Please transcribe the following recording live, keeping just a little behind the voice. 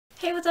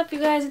Hey, what's up you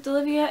guys? It's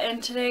Olivia,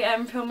 and today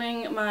I'm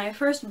filming my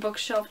first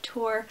bookshelf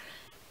tour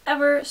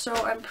ever, so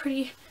I'm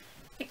pretty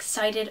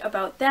excited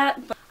about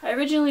that. But I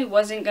originally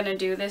wasn't going to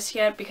do this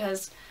yet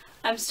because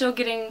I'm still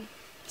getting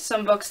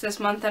some books this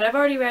month that I've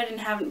already read and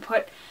haven't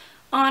put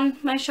on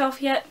my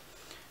shelf yet,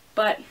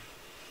 but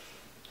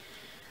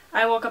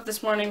I woke up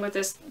this morning with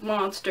this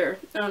monster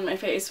on my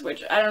face,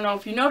 which I don't know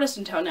if you noticed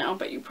until now,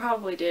 but you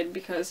probably did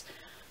because,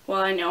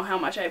 well, I know how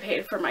much I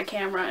paid for my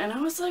camera, and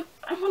I was like,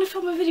 I want to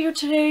film a video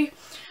today.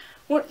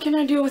 What can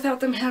I do without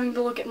them having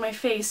to look at my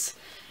face?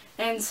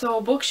 And so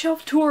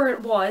bookshelf tour it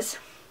was.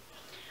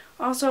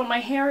 Also, my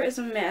hair is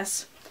a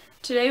mess.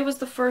 Today was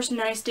the first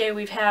nice day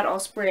we've had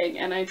all spring,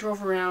 and I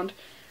drove around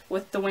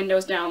with the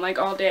windows down like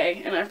all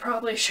day, and I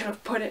probably should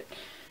have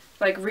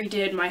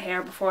redid my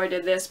hair before I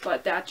did this,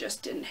 but that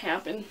just didn't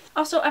happen.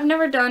 Also, I've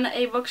never done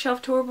a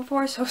bookshelf tour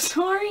before, so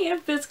sorry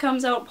if this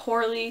comes out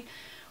poorly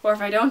or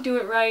if I don't do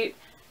it right.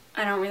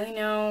 I don't really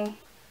know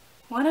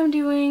what I'm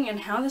doing and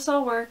how this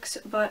all works,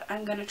 but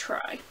I'm gonna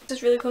try. This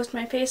is really close to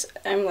my face.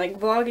 I'm like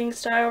vlogging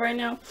style right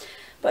now.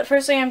 But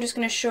firstly, I'm just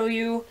gonna show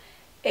you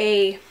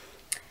a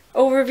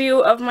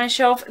overview of my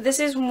shelf. This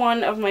is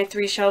one of my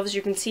 3 shelves.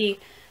 You can see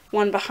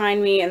one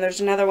behind me, and there's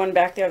another one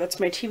back there that's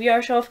my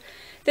TBR shelf.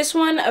 This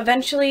one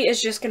eventually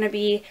is just gonna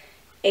be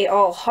a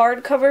all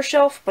hardcover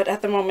shelf, but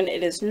at the moment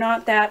it is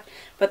not that.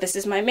 But this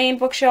is my main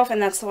bookshelf,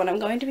 and that's the one I'm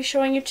going to be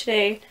showing you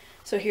today.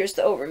 So here's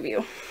the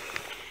overview.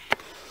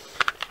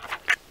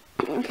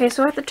 Okay,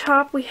 so at the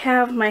top we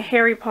have my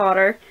Harry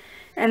Potter,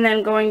 and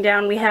then going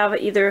down we have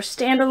either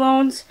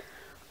standalones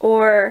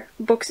or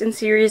books in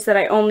series that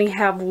I only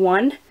have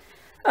one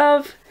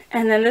of,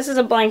 and then this is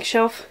a blank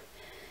shelf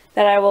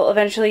that I will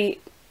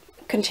eventually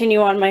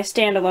continue on my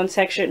standalone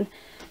section.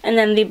 And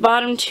then the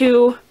bottom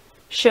 2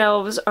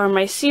 shelves are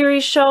my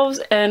series shelves,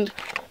 and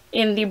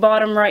in the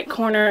bottom right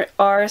corner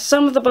are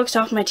some of the books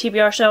off my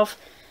TBR shelf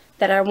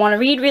that I want to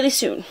read really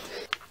soon.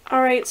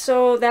 Alright,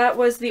 so that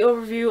was the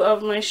overview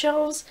of my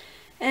shelves,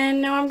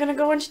 and now I'm going to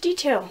go into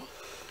detail.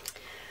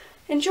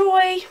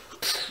 Enjoy!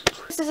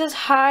 This is as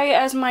high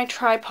as my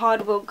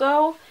tripod will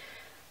go,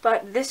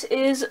 but this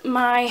is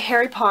my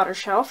Harry Potter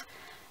shelf,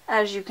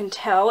 as you can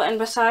tell, and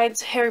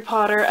besides Harry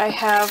Potter I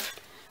have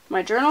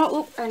my journal.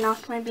 Oop, I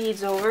knocked my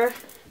beads over.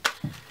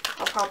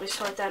 I'll probably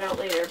sort that out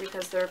later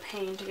because they're a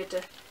pain to get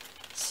to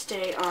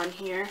stay on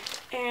here.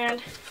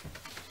 And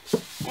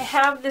I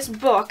have this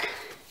book.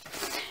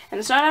 And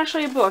it's not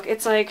actually a book,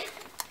 it's like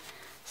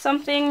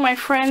something my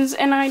friends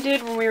and I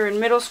did when we were in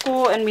middle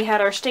school and we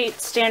had our state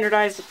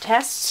standardized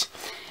tests.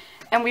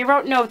 And we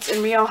wrote notes,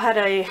 and we all had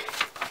a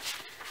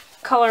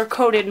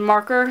color-coded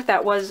marker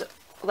that was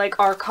like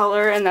our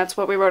color, and that's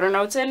what we wrote our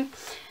notes in.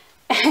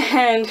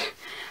 And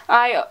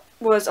I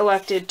was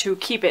elected to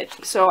keep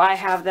it, so I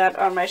have that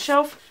on my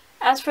shelf.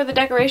 As for the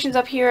decorations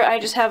up here, I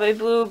just have a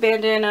blue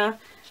bandana,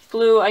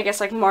 blue, I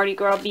guess like Mardi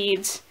Gras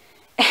beads,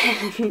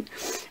 and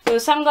blue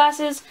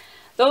sunglasses.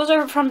 Those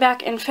are from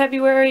back in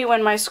February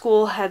when my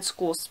school had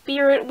School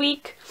Spirit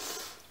Week,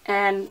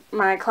 and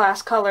my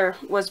class color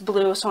was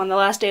blue, so on the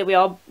last day we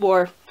all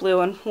wore blue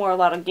and played a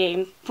lot of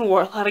games.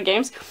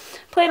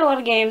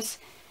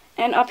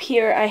 And up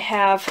here I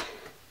have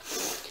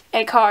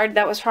a card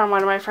that was from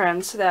one of my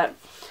friends that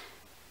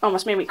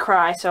almost made me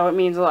cry, so it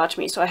means a lot to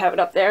me, so I have it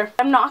up there.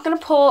 I'm not going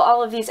to pull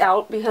all of these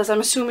out because I'm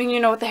assuming you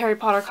know what the Harry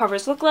Potter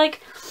covers look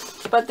like,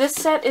 but this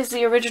set is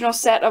the original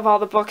set of all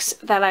the books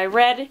that I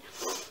read.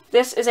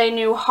 This is a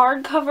new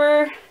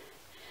hardcover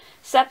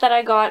set that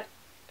I got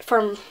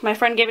from, my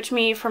friend gave it to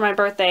me for my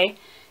birthday.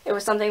 It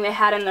was something they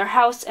had in their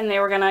house, and they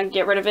were gonna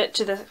get rid of it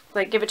to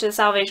the, give it to the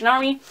Salvation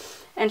Army.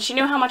 And she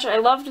knew how much I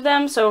loved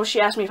them, so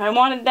she asked me if I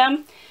wanted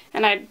them.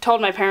 And I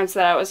told my parents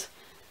that I was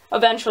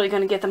eventually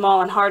gonna get them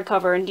all in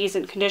hardcover in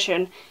decent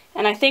condition.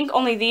 And I think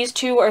only these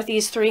 2 or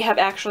these 3 have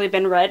actually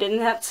been read in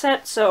that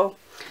set, so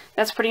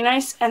that's pretty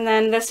nice. And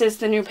then this is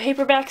the new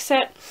paperback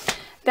set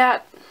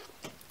that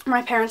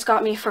my parents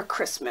got me for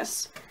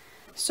Christmas.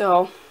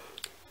 So,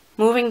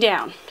 moving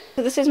down.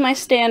 So this is my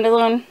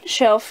standalone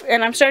shelf,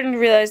 and I'm starting to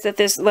realize that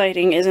this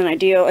lighting isn't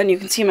ideal, and you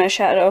can see my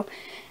shadow.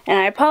 And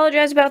I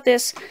apologize about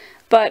this,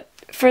 but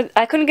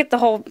I couldn't get the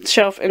whole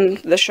shelf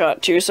in the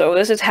shot too, so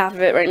this is half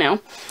of it right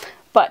now.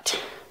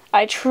 But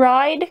I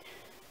tried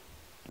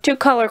to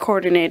color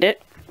coordinate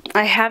it.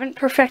 I haven't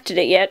perfected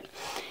it yet,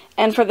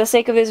 and for the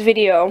sake of this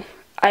video,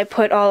 I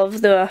put all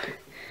of the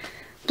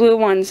blue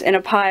ones in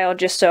a pile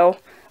just so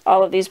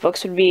all of these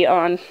books would be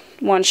on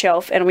one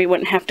shelf and we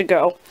wouldn't have to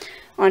go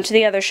onto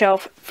the other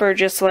shelf for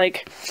just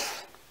like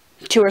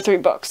 2 or 3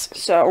 books.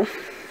 So,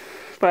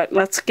 but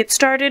let's get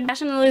started.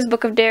 Ash and Lily's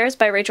Book of Dares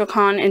by Rachel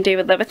Kahn and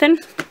David Levithan.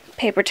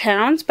 Paper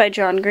Towns by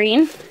John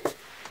Green.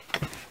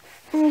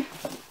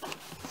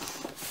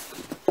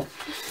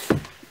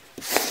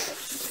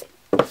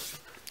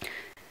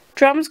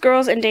 Drums,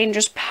 Girls, and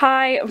Dangerous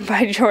Pie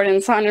by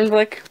Jordan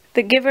Sonnenblick.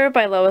 The Giver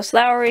by Lois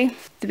Lowry.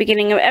 The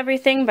Beginning of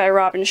Everything by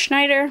Robin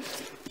Schneider.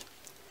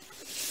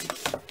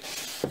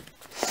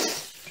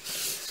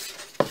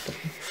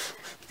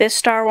 This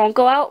Star Won't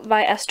Go Out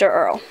by Esther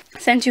Earl.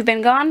 Since You've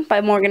Been Gone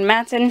by Morgan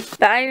Matson.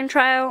 The Iron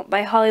Trial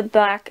by Holly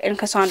Black and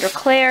Cassandra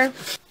Clare.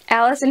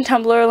 Alice in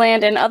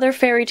Tumblerland and Other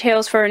Fairy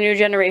Tales for a New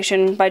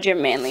Generation by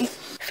Jim Manley.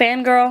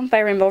 Fangirl by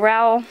Rainbow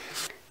Rowell.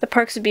 The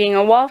Perks of Being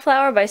a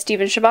Wallflower by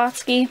Stephen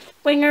Chbosky.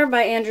 Winger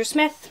by Andrew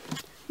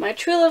Smith. My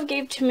True Love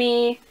Gave to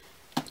Me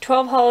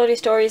 12 Holiday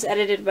Stories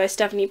edited by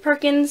Stephanie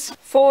Perkins.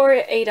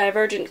 For A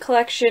Divergent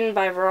Collection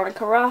by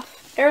Veronica Roth.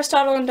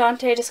 Aristotle and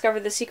Dante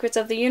Discover the Secrets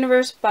of the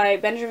Universe by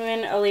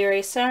Benjamin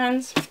Alire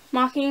Sands.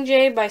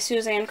 Mockingjay by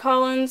Suzanne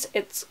Collins.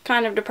 It's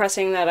kind of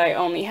depressing that I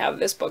only have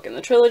this book in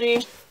the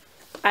trilogy.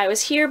 I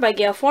Was Here by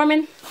Gail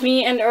Forman.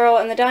 Me and Earl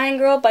and the Dying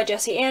Girl by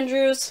Jesse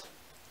Andrews.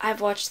 I've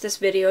watched this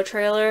video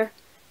trailer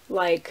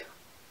like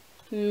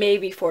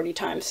maybe 40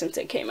 times since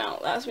it came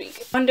out last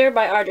week. Wonder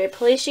by R.J.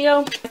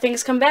 Palacio.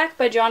 Things Come Back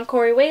by John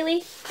Corey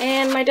Whaley.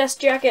 And my dust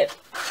jacket,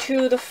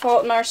 To the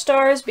Fault in Our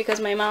Stars,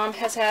 because my mom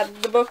has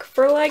had the book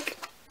for like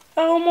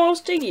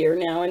almost a year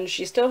now and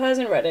she still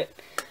hasn't read it.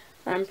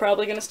 I'm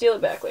probably gonna steal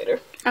it back later.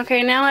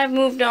 Okay, now I've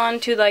moved on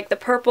to like the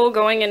purple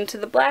going into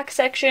the black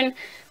section.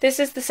 This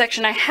is the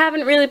section I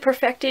haven't really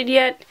perfected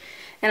yet,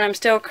 and I'm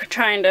still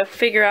trying to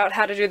figure out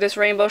how to do this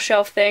rainbow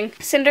shelf thing.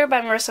 Cinder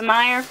by Marissa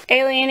Meyer.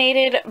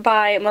 Alienated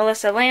by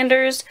Melissa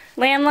Landers.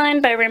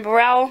 Landline by Rainbow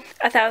Rowell.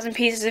 1,000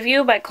 Pieces of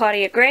You by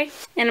Claudia Gray.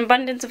 An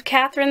Abundance of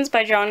Catherines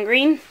by John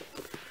Green.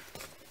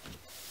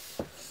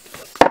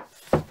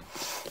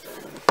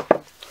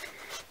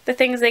 The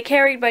Things They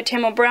Carried by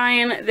Tim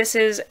O'Brien. This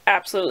is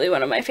absolutely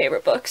one of my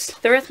favorite books.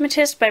 The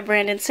Arithmetist by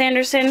Brandon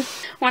Sanderson.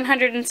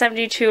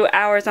 172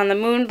 Hours on the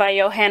Moon by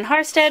Johan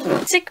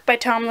Harstead. Sick by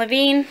Tom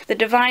Levine. The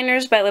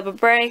Diviners by Libba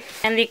Bray.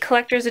 And the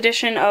collector's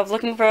edition of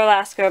Looking for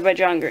Alaska by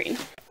John Green.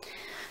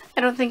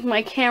 I don't think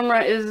my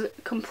camera is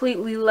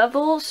completely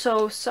level,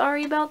 so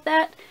sorry about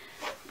that.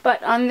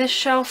 But on this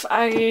shelf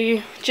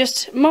I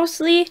just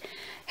mostly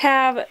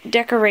have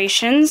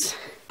decorations.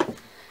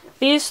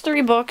 These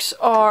 3 books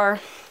are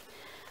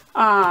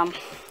going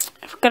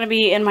to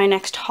be in my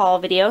next haul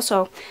video,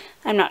 so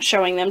I'm not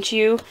showing them to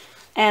you.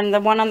 And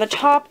the one on the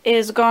top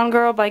is Gone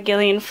Girl by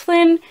Gillian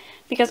Flynn,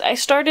 because I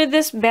started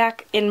this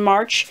back in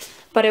March,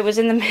 but it was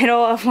in the middle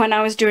of when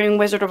I was doing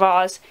Wizard of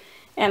Oz,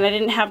 and I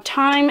didn't have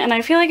time, and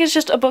I feel like it's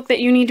just a book that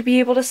you need to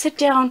be able to sit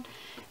down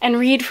and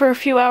read for a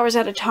few hours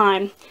at a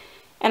time,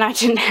 and I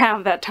didn't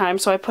have that time,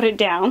 so I put it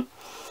down.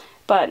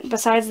 But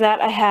besides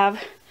that, I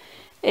have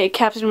a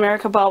Captain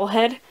America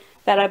bobblehead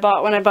that I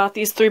bought when I bought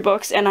these 3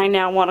 books, and I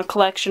now want a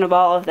collection of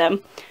all of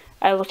them.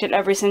 I looked at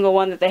every single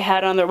one that they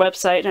had on their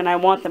website, and I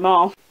want them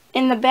all.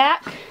 In the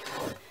back,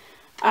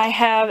 I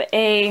have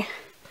a,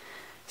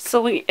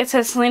 it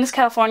says Salinas,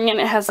 California, and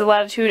it has the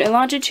latitude and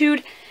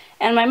longitude,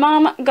 and my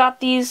mom got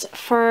these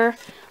for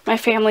my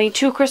family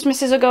 2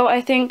 Christmases ago,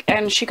 I think,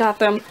 and she got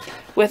them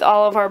with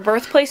all of our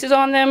birthplaces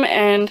on them,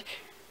 and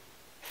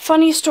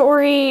funny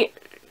story,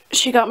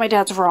 she got my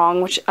dad's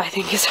wrong, which I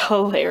think is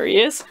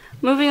hilarious.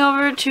 Moving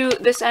over to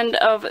this end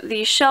of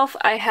the shelf,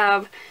 I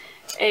have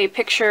a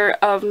picture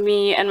of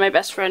me and my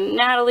best friend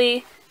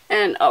Natalie,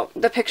 and oh,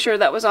 the picture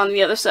that was on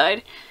the other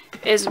side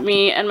is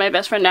me and my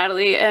best friend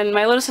Natalie and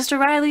my little sister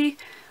Riley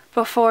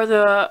before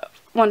the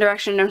One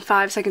Direction and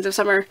 5 Seconds of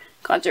Summer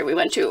concert we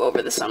went to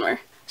over the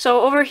summer.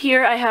 So over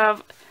here I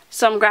have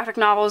some graphic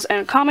novels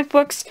and comic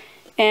books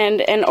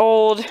and an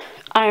old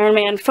Iron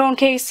Man phone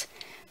case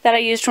that I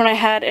used when I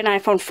had an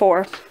iPhone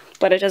 4,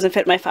 but it doesn't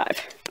fit my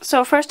 5.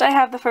 So first I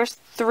have the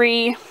first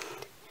 3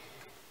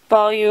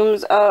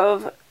 volumes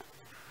of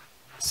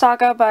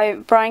Saga by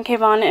Brian K.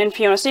 Vaughan and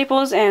Fiona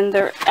Staples, and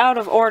they're out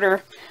of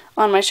order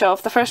on my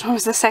shelf. The first one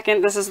was the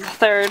second, this is the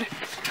third,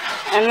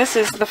 and this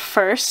is the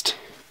first.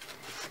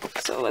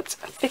 So let's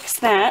fix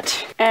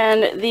that.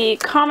 And the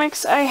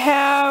comics I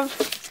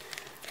have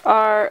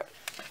are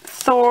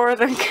Thor,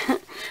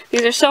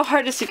 these are so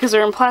hard to see because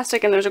they're in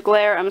plastic and there's a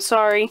glare, I'm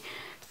sorry.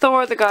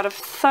 Thor, the God of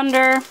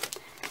Thunder,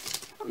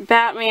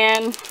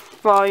 Batman,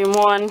 Volume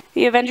 1,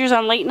 The Avengers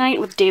on Late Night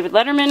with David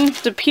Letterman,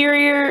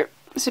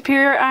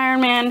 Superior Iron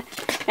Man,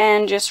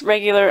 and just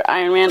regular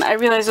Iron Man. I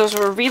realize those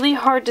were really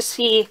hard to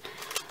see,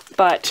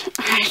 but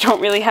I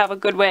don't really have a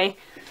good way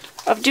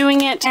of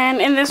doing it.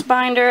 And in this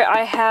binder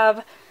I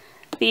have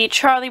the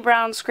Charlie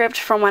Brown script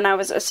from when I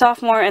was a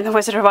sophomore and the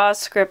Wizard of Oz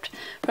script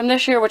from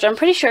this year, which I'm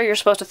pretty sure you're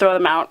supposed to throw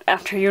them out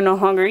after you no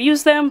longer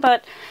use them,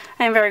 but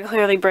I'm very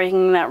clearly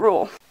breaking that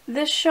rule.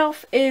 This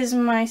shelf is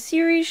my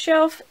series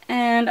shelf,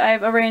 and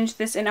I've arranged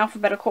this in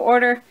alphabetical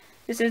order.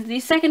 This is the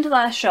second to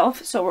last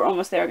shelf, so we're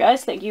almost there,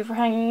 guys. Thank you for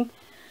hanging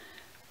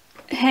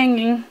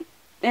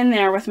in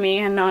there with me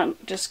and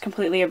not just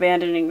completely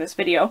abandoning this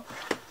video.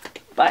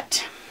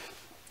 But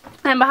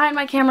I'm behind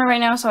my camera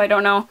right now, so I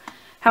don't know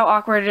how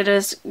awkward it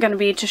is going to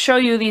be to show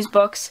you these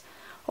books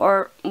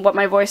or what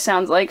my voice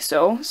sounds like,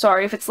 so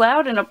sorry if it's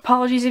loud and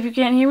apologies if you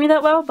can't hear me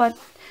that well, but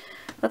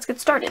let's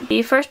get started.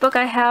 The first book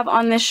I have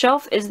on this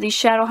shelf is the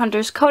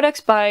Shadowhunters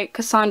Codex by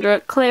Cassandra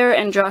Clare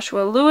and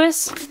Joshua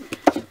Lewis.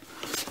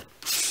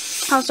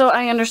 Also,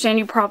 I understand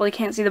you probably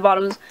can't see the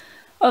bottoms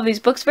of these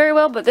books very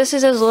well, but this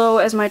is as low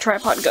as my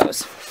tripod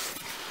goes.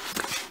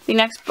 The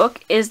next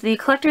book is the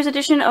collector's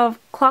edition of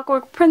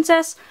Clockwork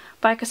Princess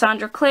by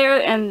Cassandra Clare,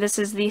 and this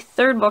is the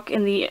third book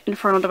in the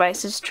Infernal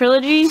Devices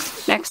trilogy.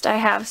 Next I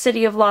have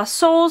City of Lost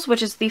Souls,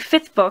 which is the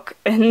fifth book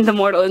in the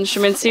Mortal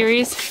Instruments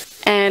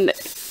series, and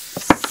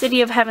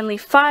City of Heavenly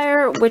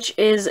Fire, which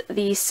is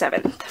the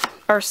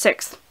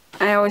sixth.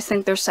 I always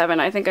think there's 7.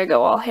 I think I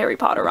go all Harry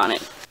Potter on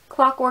it.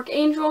 Clockwork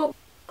Angel,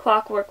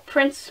 Clockwork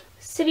Prince,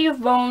 City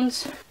of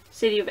Bones,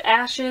 City of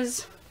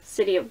Ashes,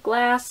 City of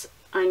Glass.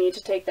 I need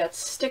to take that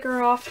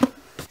sticker off.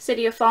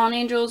 City of Fallen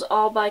Angels,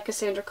 all by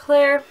Cassandra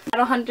Clare.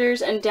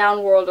 Shadowhunters and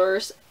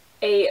Downworlders,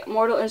 a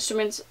Mortal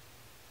Instruments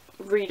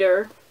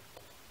reader,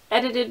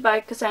 edited by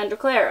Cassandra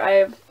Clare. I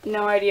have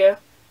no idea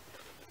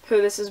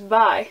who this is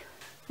by.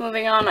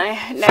 Moving on,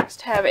 I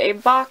next have a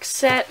box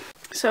set.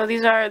 So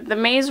these are The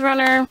Maze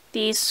Runner,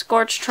 The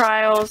Scorched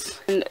Trials,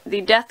 and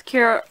The Death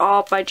Cure,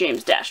 all by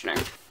James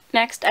Dashner.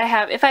 Next I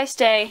have If I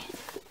Stay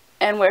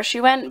and Where She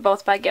Went,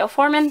 both by Gail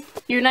Forman.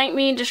 Unite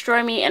Me,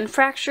 Destroy Me, and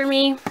Fracture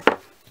Me.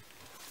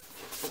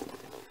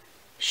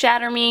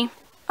 Shatter Me,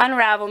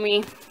 Unravel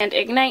Me, and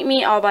Ignite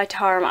Me, all by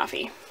Tara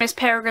Mafi. Miss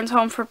Peregrine's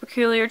Home for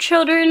Peculiar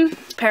Children,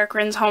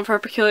 Peregrine's Home for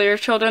Peculiar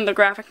Children, the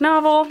graphic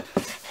novel.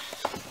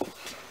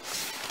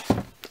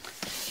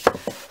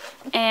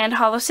 And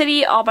Hollow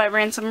City, all by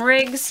Ransom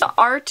Riggs. The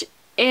art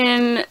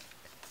in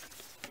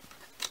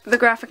the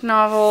graphic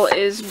novel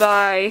is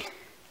by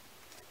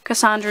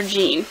Cassandra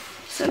Jean,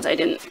 since I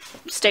didn't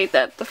state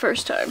that the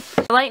first time.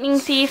 The Lightning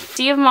Thief,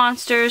 Sea of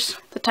Monsters,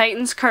 The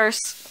Titan's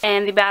Curse,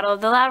 and The Battle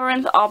of the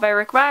Labyrinth, all by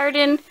Rick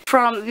Riordan.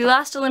 From The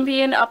Last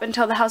Olympian up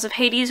until The House of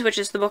Hades, which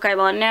is the book I'm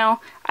on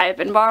now, I've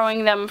been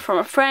borrowing them from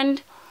a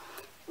friend,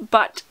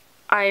 but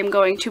I am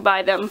going to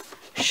buy them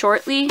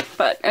shortly,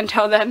 but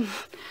until then,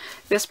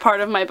 this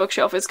part of my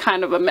bookshelf is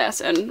kind of a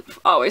mess and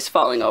always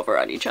falling over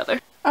on each other.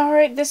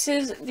 Alright, this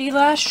is the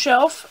last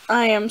shelf.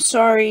 I am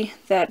sorry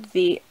that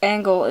the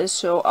angle is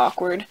so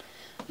awkward,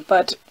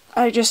 but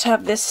I just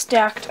have this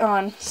stacked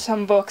on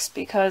some books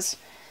because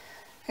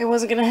it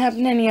wasn't going to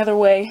happen any other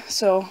way,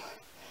 so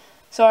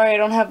sorry I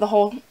don't have the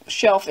whole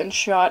shelf in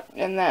shot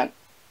and that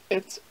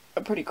it's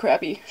a pretty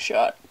crappy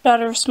shot.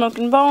 Daughter of Smoke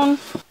and Bone,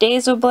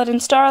 Days of Blood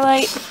and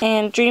Starlight,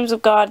 and Dreams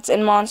of Gods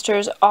and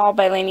Monsters, all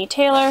by Laini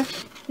Taylor.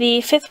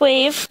 The Fifth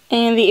Wave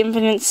and The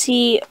Infinite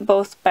Sea,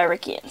 both by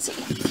Rick Yancey.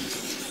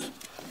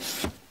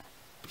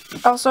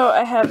 Also,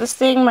 I have this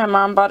thing. My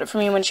mom bought it for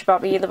me when she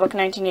bought me the book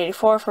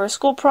 1984 for a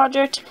school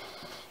project.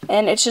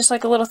 And it's just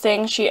like a little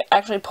thing. She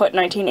actually put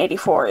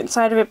 1984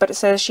 inside of it, but it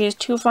says she is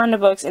too fond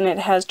of books and it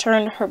has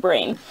turned her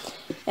brain.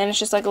 And it's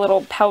just like a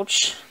little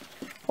pouch,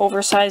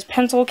 oversized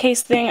pencil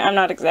case thing. I'm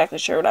not exactly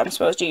sure what I'm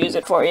supposed to use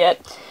it for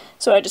yet,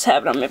 so I just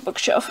have it on my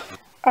bookshelf.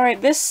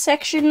 Alright, this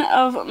section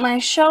of my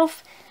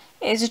shelf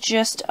is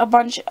just a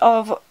bunch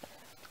of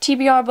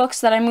TBR books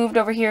that I moved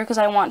over here because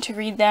I want to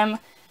read them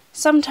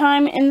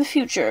sometime in the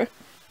future.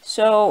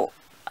 So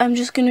I'm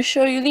just going to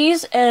show you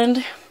these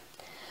and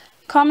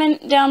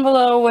comment down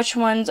below which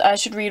ones I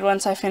should read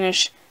once I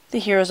finish The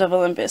Heroes of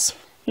Olympus.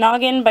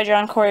 Noggin by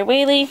John Corey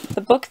Whaley,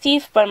 The Book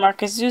Thief by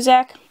Marcus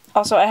Zuzak.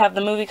 Also, I have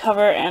the movie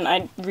cover and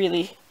I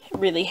really,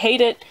 really hate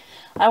it.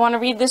 I want to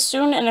read this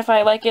soon, and if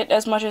I like it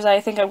as much as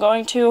I think I'm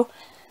going to,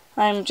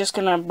 I'm just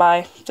going to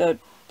buy the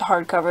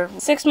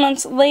hardcover. 6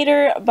 Months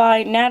Later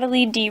by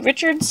Natalie D.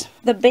 Richards.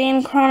 The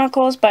Bane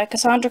Chronicles by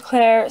Cassandra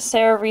Clare,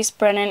 Sarah Reese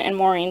Brennan, and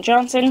Maureen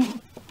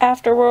Johnson.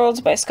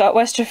 Afterworlds by Scott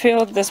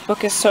Westerfield. This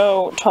book is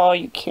so tall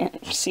you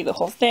can't see the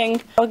whole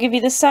thing. I'll Give You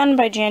the Sun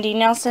by Jandy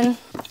Nelson.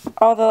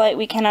 All the Light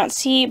We Cannot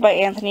See by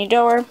Anthony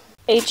Doerr.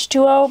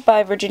 H2O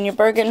by Virginia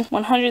Bergen.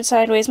 100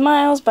 Sideways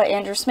Miles by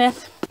Andrew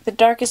Smith. The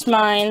Darkest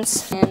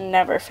Minds and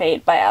Never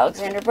Fade by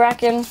Alexander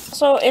Bracken.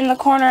 So in the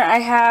corner I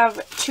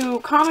have 2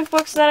 comic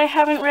books that I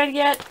haven't read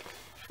yet,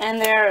 and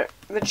they're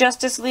the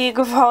Justice League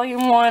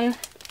Volume 1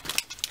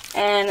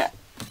 and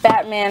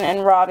Batman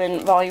and Robin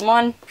Volume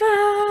 1.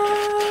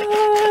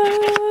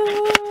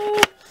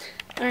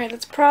 Alright,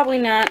 that's probably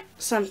not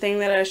something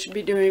that I should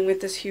be doing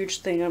with this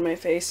huge thing on my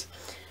face.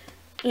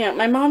 Yeah,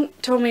 my mom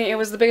told me it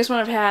was the biggest one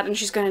I've had and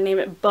she's going to name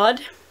it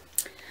Bud.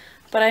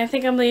 But I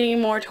think I'm leaning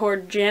more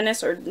toward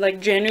Janus, or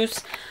like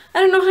Janus. I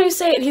don't know how you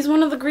say it. He's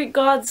one of the Greek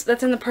gods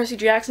that's in the Percy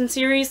Jackson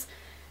series.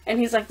 And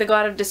he's like the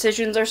god of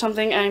decisions or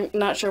something. I'm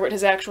not sure what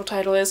his actual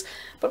title is.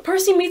 But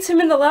Percy meets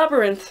him in the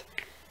labyrinth.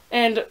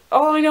 And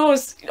all I know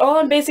is, all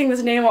I'm basing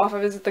this name off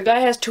of is that the guy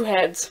has 2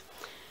 heads.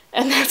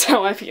 And that's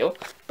how I feel.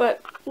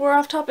 But we're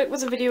off topic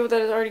with a video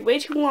that is already way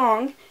too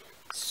long.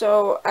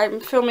 So I'm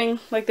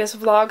filming like this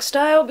vlog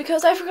style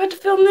because I forgot to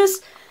film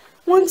this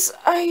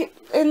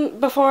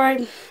before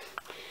I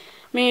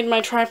made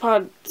my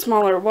tripod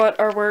smaller. What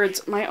are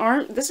words? My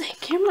arm, this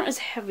camera is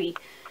heavy.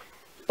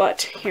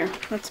 But here,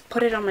 let's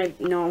put it on my,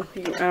 no, I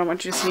don't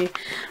want you to see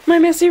my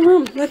messy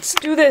room. Let's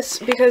do this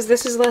because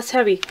this is less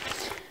heavy.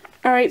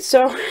 Alright,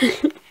 so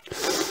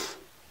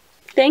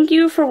thank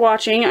you for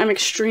watching. I'm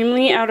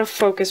extremely out of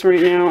focus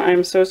right now.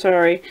 I'm so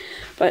sorry.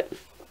 But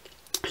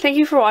thank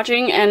you for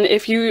watching, and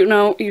if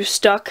you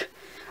stuck,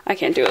 I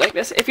can't do it like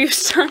this. If you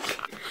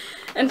stuck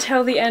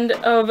until the end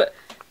of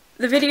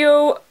the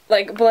video,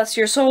 like, bless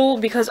your soul,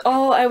 because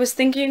all I was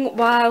thinking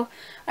while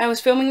I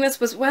was filming this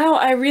was, wow,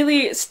 I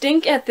really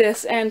stink at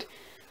this, and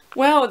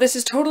wow, this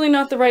is totally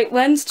not the right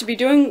lens to be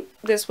doing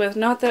this with,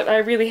 not that I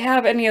really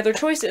have any other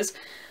choices.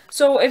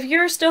 So if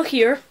you're still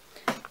here,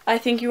 I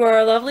think you are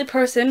a lovely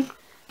person,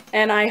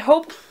 and I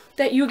hope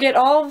that you get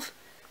all of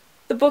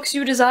the books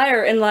you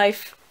desire in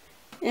life.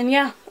 And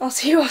yeah, I'll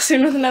see you all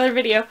soon with another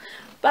video.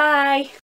 Bye!